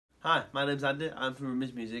Hi, my name's Andy, I'm from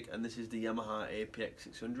Rummies Music and this is the Yamaha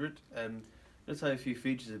APX600. I'm going to tell you a few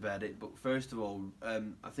features about it, but first of all,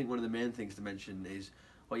 I think one of the main things to mention is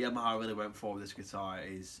what Yamaha really went for with this guitar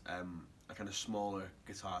is a kind of smaller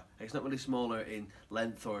guitar. It's not really smaller in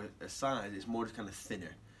length or size, it's more just kind of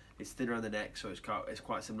thinner. It's thinner on the neck, so it's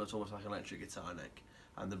quite similar to almost like an electric guitar neck.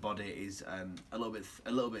 And the body is a little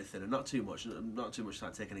bit thinner, not too much to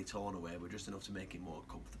like, take any tone away, but just enough to make it more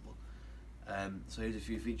comfortable. So here's a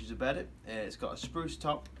few features about it. It's got a spruce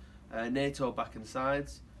top, NATO back and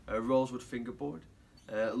sides, a rosewood fingerboard,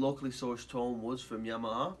 locally sourced tone woods from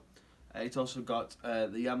Yamaha. It's also got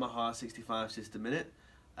the Yamaha 65 system in it,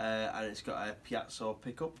 and it's got a piezo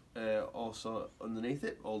pickup also underneath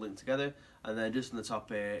it, all linked together. And then just on the top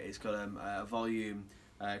here, it's got a volume,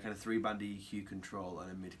 kind of 3-band EQ control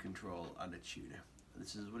and a mid control and a tuner. And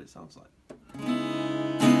this is what it sounds like.